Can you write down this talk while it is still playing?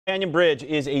Companion Bridge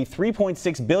is a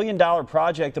 $3.6 billion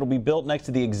project that will be built next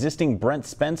to the existing Brent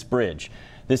Spence Bridge.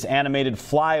 This animated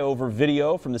flyover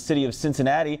video from the city of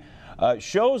Cincinnati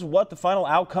shows what the final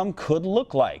outcome could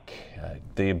look like.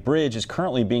 The bridge is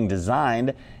currently being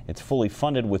designed. It's fully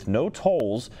funded with no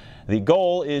tolls. The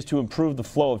goal is to improve the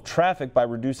flow of traffic by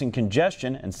reducing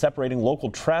congestion and separating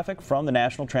local traffic from the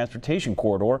National Transportation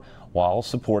Corridor while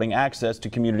supporting access to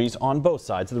communities on both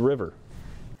sides of the river.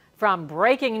 From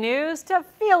breaking news to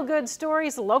feel-good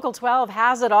stories, Local 12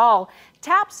 has it all.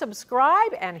 Tap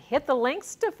subscribe and hit the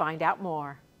links to find out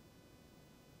more.